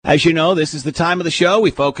As you know, this is the time of the show. We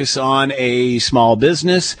focus on a small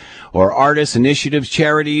business or artists, initiatives,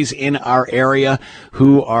 charities in our area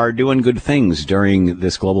who are doing good things during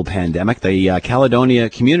this global pandemic. The Caledonia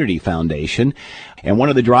Community Foundation, and one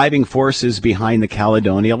of the driving forces behind the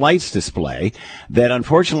Caledonia Lights display that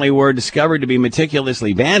unfortunately were discovered to be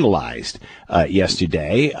meticulously vandalized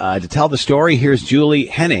yesterday. To tell the story, here's Julie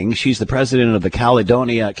Henning. She's the president of the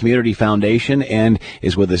Caledonia Community Foundation and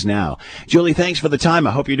is with us now. Julie, thanks for the time.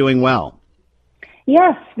 I hope you're doing well.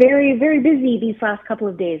 Yes, very, very busy these last couple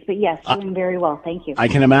of days, but yes, doing very well. Thank you. I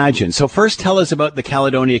can imagine. So first, tell us about the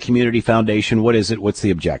Caledonia Community Foundation. What is it? What's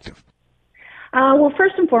the objective? Well,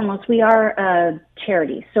 first and foremost, we are a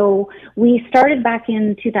charity. So we started back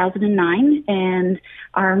in 2009, and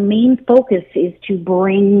our main focus is to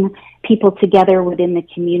bring people together within the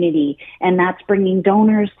community. And that's bringing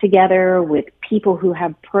donors together with people who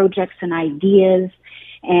have projects and ideas.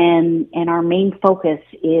 And our main focus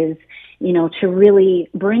is, to really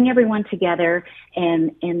bring everyone together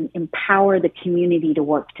and empower the community to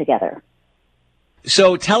work together.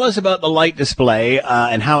 So tell us about the light display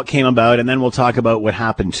and how it came about, and then we'll talk about what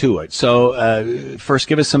happened to it. So first,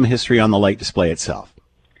 give us some history on the light display itself.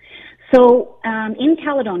 So in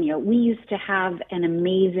Caledonia, we used to have an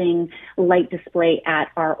amazing light display at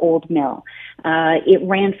our old mill. It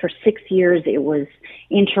ran for 6 years. It was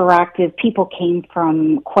interactive. People came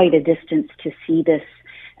from quite a distance to see this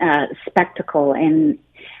spectacle. And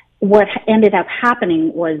what ended up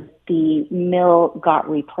happening was the mill got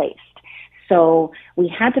replaced. So we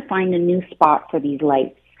had to find a new spot for these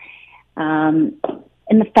lights.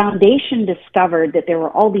 And the foundation discovered that there were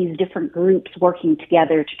all these different groups working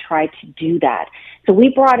together to try to do that. So we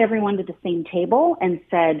brought everyone to the same table and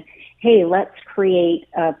said, hey, let's create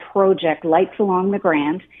a project, Lights Along the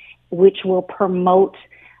Grand, which will promote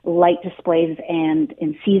light displays and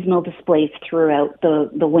seasonal displays throughout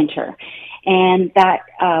the winter. And that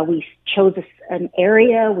we chose an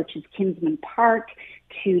area, which is Kinsman Park,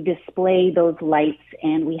 to display those lights,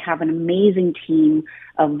 and we have an amazing team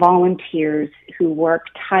of volunteers who work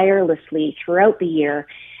tirelessly throughout the year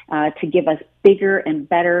to give us bigger and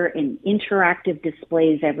better and interactive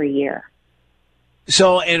displays every year.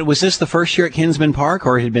 So, and was this the first year at Kinsman Park,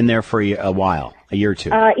 or it had been there for a while, a year or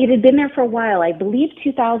two? It had been there for a while. I believe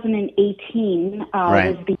 2018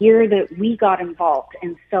 Right. was the year that we got involved.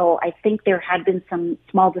 And so I think there had been some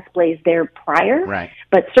small displays there prior. Right.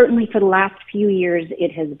 But certainly for the last few years,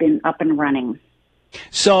 it has been up and running.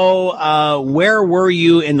 So where were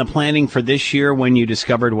you in the planning for this year when you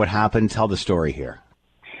discovered what happened? Tell the story here.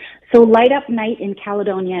 So Light Up Night in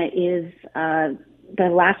Caledonia is the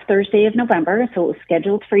last Thursday of November, so it was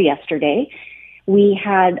scheduled for yesterday. We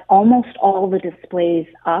had almost all the displays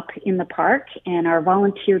up in the park, and our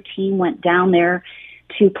volunteer team went down there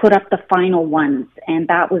to put up the final ones, and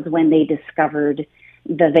that was when they discovered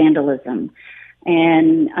the vandalism.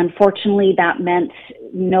 And unfortunately, that meant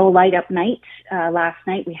no Light Up Night last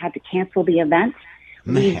night. We had to cancel the event.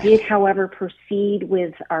 Man. We did, however, proceed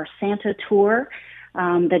with our Santa tour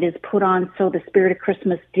that is put on. So the Spirit of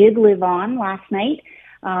Christmas did live on last night.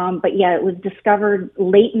 But yeah, it was discovered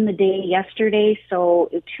late in the day yesterday, so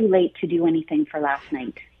it was too late to do anything for last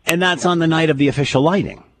night. And that's on the night of the official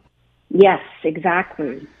lighting. Yes,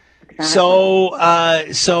 exactly. So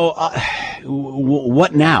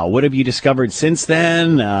what now? What have you discovered since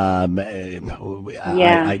then? I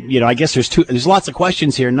guess there's lots of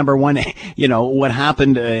questions here. Number one, what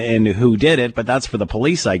happened and who did it, but that's for the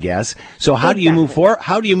police, I guess. So how do you move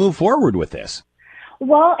forward with this?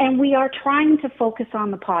 Well, and we are trying to focus on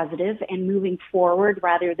the positive and moving forward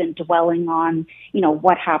rather than dwelling on,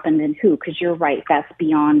 what happened and who, because you're right, that's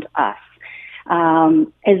beyond us.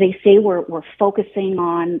 As they say, we're focusing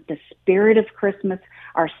on the spirit of Christmas,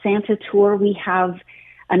 our Santa tour. We have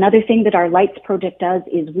another thing that our Lights Project does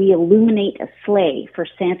is we illuminate a sleigh for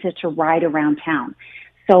Santa to ride around town.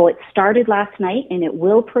 So it started last night and it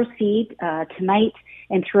will proceed tonight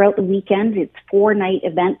and throughout the weekend. It's a 4-night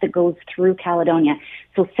event that goes through Caledonia.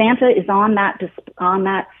 So Santa is on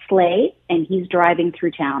that sleigh and he's driving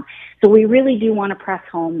through town. So we really do want to press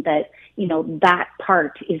home that, that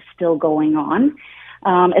part is still going on.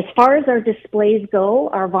 As far as our displays go,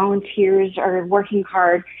 our volunteers are working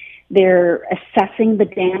hard. They're assessing the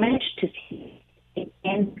damage to see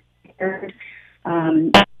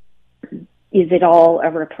is it all a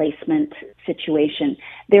replacement situation.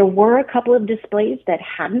 There were a couple of displays that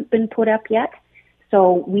hadn't been put up yet.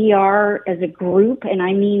 So we are, as a group, and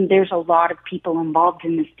I mean there's a lot of people involved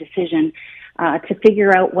in this decision, to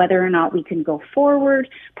figure out whether or not we can go forward,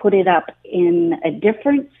 put it up in a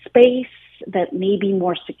different space, that may be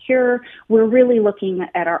more secure. We're really looking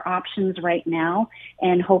at our options right now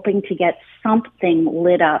and hoping to get something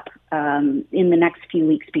lit up in the next few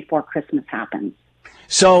weeks before Christmas happens.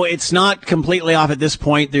 So it's not completely off at this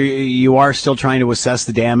point. You are still trying to assess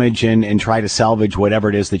the damage and try to salvage whatever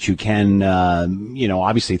it is that you can,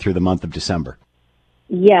 obviously through the month of December.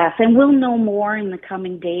 Yes, and we'll know more in the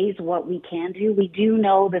coming days what we can do. We do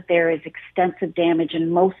know that there is extensive damage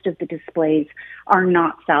and most of the displays are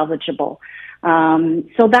not salvageable.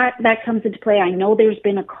 So that comes into play. I know there's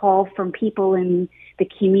been a call from people in the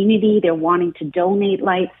community. They're wanting to donate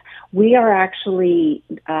lights. We are actually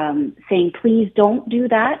saying, please don't do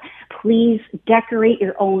that. Please decorate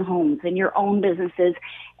your own homes and your own businesses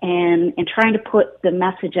and trying to put the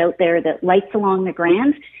message out there that Lights Along the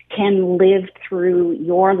Grand can live through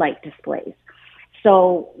your light displays.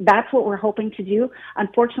 So that's what we're hoping to do.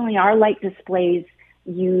 Unfortunately, our light displays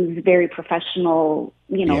use very professional,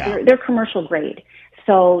 they're commercial grade.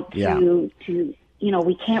 So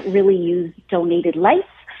we can't really use donated lights.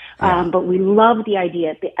 But we love the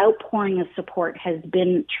idea. The outpouring of support has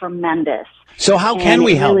been tremendous. So how can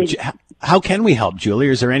we help? How can we help, Julie?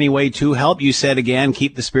 Is there any way to help? You said again,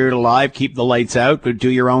 keep the spirit alive, keep the lights out, but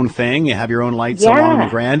do your own thing. You have your own lights along the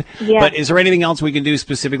Grand. Yeah. But is there anything else we can do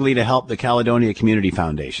specifically to help the Caledonia Community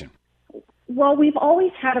Foundation? Well, we've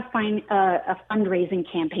always had a fundraising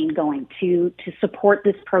campaign going to support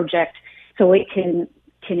this project so it can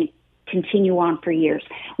continue on for years.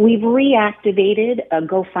 We've reactivated a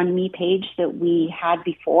GoFundMe page that we had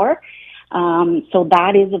before. So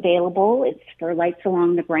that is available. It's for Lights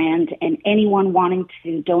Along the Grand, and anyone wanting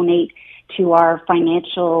to donate to our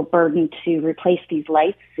financial burden to replace these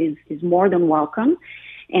lights is more than welcome.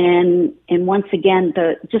 And once again,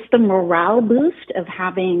 the morale boost of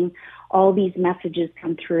having all these messages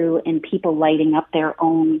come through and people lighting up their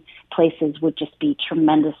own places would just be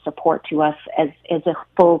tremendous support to us as a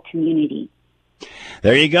full community.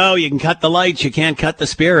 There you go. You can cut the lights. You can't cut the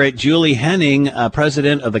spirit. Julie Henning,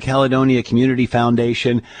 president of the Caledonia Community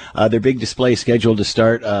Foundation. Their big display scheduled to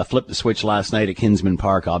start, flip the switch last night at Kinsman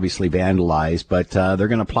Park, obviously vandalized, but they're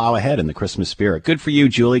going to plow ahead in the Christmas spirit. Good for you,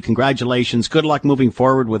 Julie. Congratulations. Good luck moving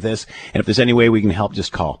forward with this. And if there's any way we can help,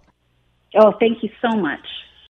 just call. Oh, thank you so much.